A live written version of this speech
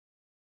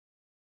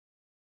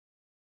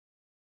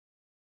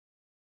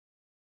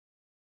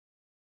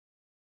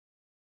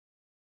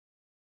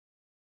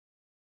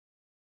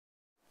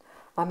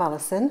I'm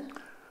Alison.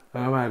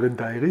 I'm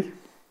Agan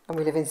And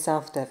we live in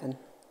South Devon.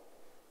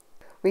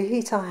 We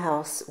heat our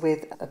house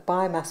with a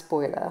biomass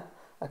boiler,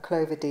 a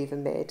Klover Diva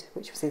Mid,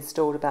 which was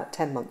installed about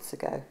 10 months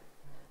ago.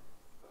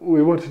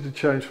 We wanted to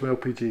change from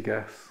LPG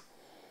gas.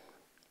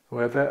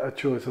 We had a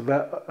choice of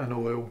that and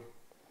oil.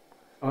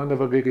 I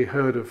never really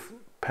heard of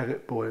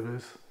pellet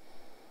boilers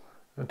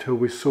until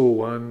we saw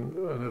one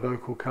in a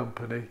local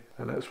company,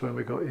 and that's when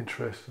we got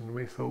interested and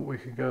we thought we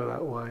could go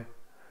that way.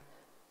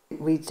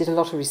 We did a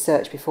lot of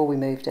research before we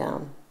moved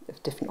down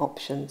of different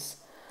options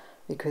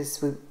because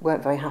we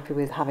weren't very happy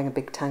with having a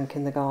big tank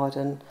in the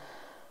garden,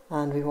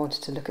 and we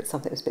wanted to look at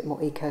something that was a bit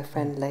more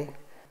eco-friendly.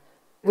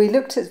 We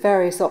looked at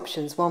various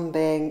options, one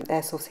being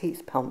air source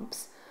heat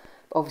pumps.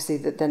 Obviously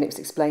then it was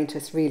explained to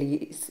us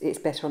really it's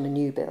better on a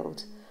new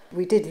build.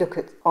 We did look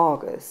at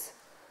Agas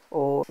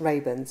or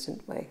Rayburns,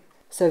 didn't we?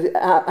 So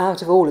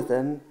out of all of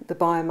them, the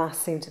biomass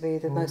seemed to be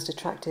the most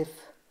attractive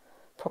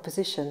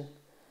proposition,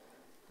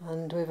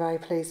 and we're very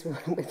pleased we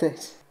went with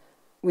it.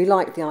 We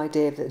liked the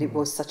idea that it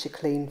was such a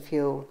clean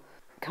fuel.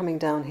 Coming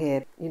down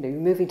here, you're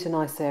moving to a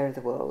nice area of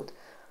the world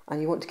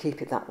and you want to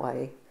keep it that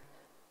way.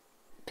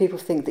 People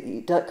think that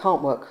you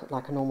can't work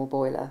like a normal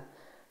boiler.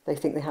 They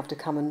think they have to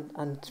come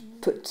and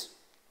put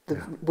the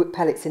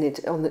pellets in it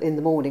in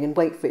the morning and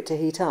wait for it to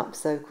heat up.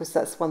 So of course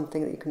that's one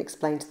thing that you can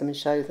explain to them and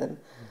show them,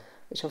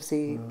 which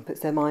obviously puts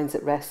their minds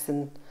at rest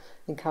and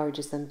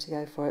encourages them to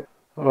go for it.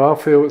 Well, I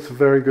feel it's a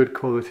very good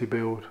quality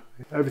build.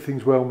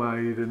 Everything's well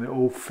made and it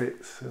all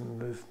fits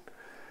and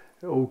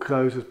it all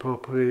closes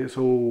properly. It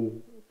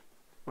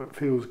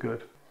feels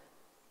good.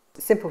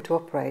 It's simple to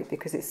operate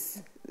because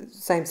it's the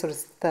same sort of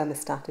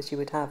thermostat as you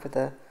would have with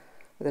a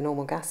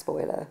normal gas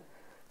boiler.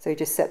 So you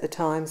just set the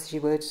times as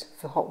you would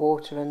for hot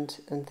water and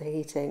the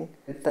heating.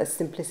 That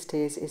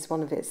simplicity is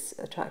one of its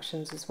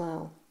attractions as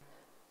well.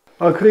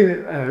 I clean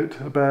it out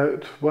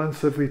about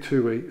once every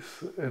 2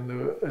 weeks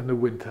in the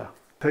winter.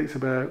 It takes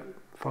about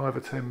 5 or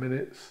 10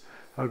 minutes.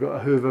 I've got a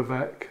Hoover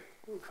vac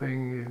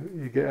thing,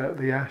 you get out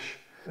the ash,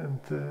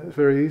 and it's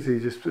very easy.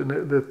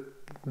 The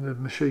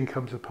machine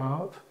comes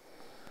apart,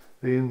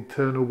 the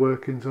internal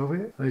workings of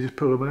it, and you just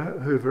pull them out,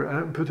 hoover it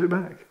out and put it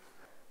back.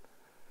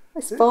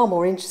 It's far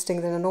more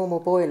interesting than a normal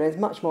boiler. It's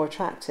much more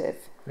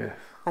attractive. Yes.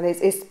 And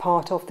it's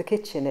part of the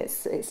kitchen.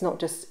 It's not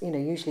just,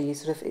 usually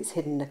it's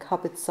hidden in a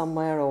cupboard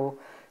somewhere or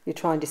you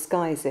try and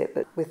disguise it,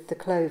 but with the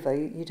Klover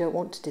you don't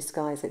want to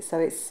disguise it, so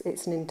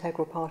it's an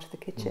integral part of the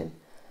kitchen.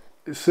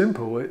 It's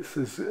simple.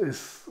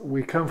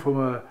 We come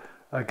from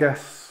a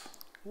gas,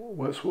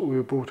 that's what we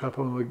were brought up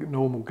on, a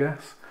normal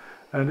gas,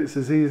 and it's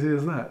as easy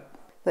as that.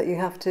 That you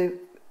have to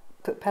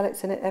put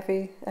pellets in it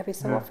every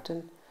so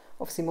often.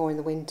 Obviously more in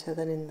the winter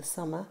than in the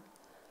summer,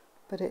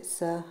 but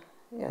it's not.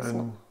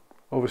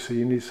 Obviously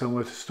you need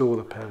somewhere to store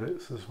the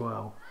pellets as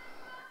well,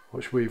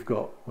 which we've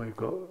got in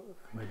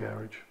the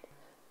garage.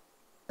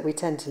 We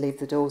tend to leave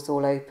the doors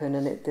all open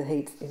and the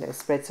heat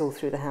spreads all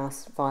through the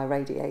house via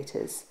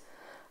radiators,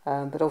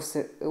 but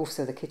also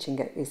the kitchen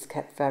is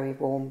kept very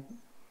warm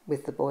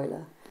with the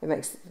boiler. It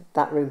makes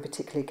that room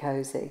particularly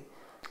cosy.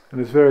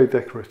 And it's very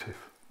decorative.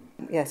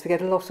 Yes, we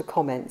get a lot of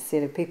comments.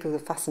 People are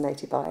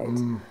fascinated by it,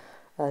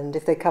 and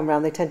if they come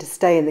around, they tend to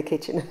stay in the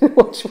kitchen and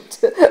watch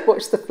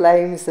the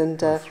flames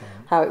and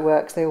how it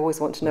works. They always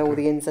want to know all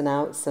the ins and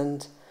outs,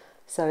 and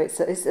so it's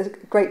a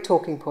great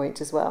talking point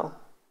as well.